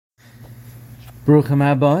Baruchim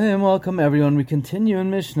Habayim, welcome everyone. We continue in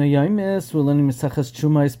Mishnah Yomis. We're learning Maseches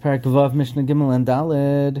Truma, Parak Vav, Mishnah Gimel and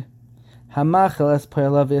Daled. Hamachel es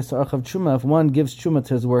Payalav Yisarchav Truma. If one gives Truma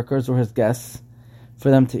to his workers or his guests for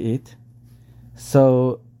them to eat,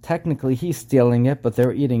 so technically he's stealing it, but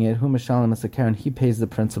they're eating it. Hu Mishalim as a Karen, he pays the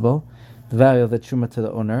principal, the value of the Truma to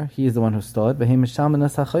the owner. He is the one who stole it. V'hei Mishalim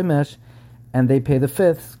as HaChomesh, and they pay the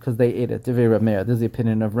fifths because they ate it. Divrei Rameir. This is the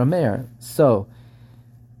opinion of Rameir. So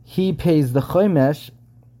he pays the chomesh,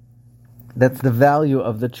 that's the value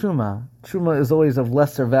of the truma. Truma is always of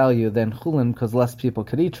lesser value than chulin because less people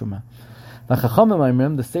could eat truma.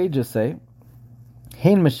 The sages say,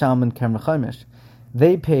 Hein mishalmin kem chomesh.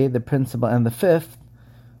 They pay the principal and the fifth,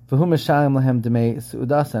 v'hu mishalim lahem demei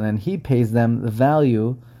seudasan, and he pays them the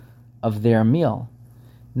value of their meal.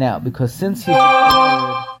 Now, because since he's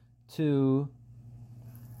required to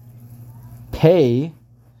pay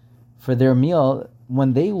for their meal,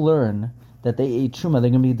 when they learn that they ate truma, they're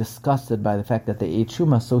going to be disgusted by the fact that they ate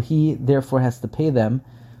truma. So he therefore has to pay them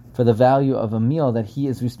for the value of a meal that he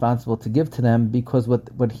is responsible to give to them, because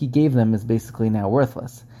what he gave them is basically now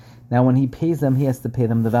worthless. Now when he pays them, he has to pay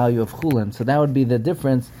them the value of chulin. So that would be the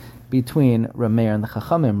difference between Rameir and the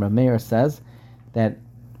Chachamim. Rameir says that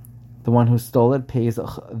the one who stole it pays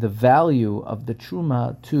the value of the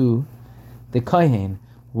truma to the kohen,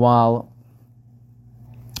 while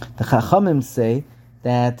the Chachamim say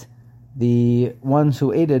that the ones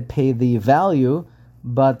who ate it pay the value,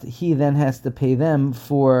 but he then has to pay them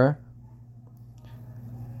for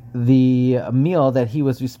the meal that he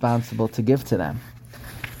was responsible to give to them.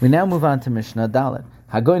 We now move on to Mishnah Dalet.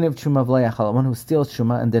 Hagoynev truma v'layachal, one who steals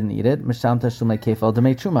truma and didn't eat it, misham tashlumei kefal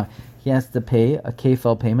demei truma. He has to pay a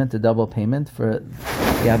kefal payment, a double payment for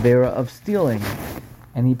the avera of stealing.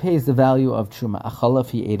 And he pays the value of truma. Achal, if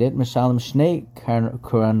he ate it, mishalim shnei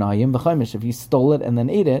kuranayim v'chomesh. If he stole it and then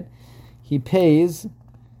ate it, he pays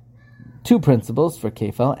two principals for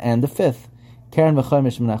kefal and the fifth. Karen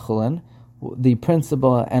v'chomesh minachulin, the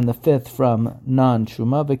principal and the fifth from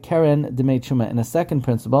non-truma. V'karen demei truma, and a second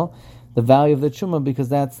principal, the value of the truma, because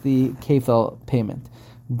that's the kefal payment.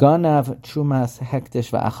 Ganav trumas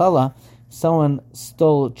hektish v'achala. Someone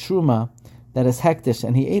stole truma that is hektish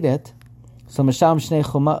and he ate it. So Misham Shnei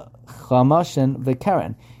Chamashin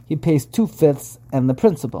v'Karen. He pays 2/5 and the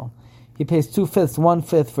principal. He pays 2/5,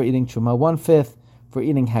 1/5 for eating truma, 1/5 for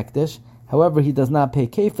eating hektish. However, he does not pay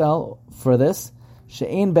kefal for this.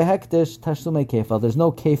 She'ein behektish tashlumei kefal. There's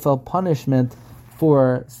no kefal punishment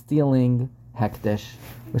for stealing hektish.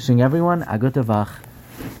 Wishing everyone a good tavach.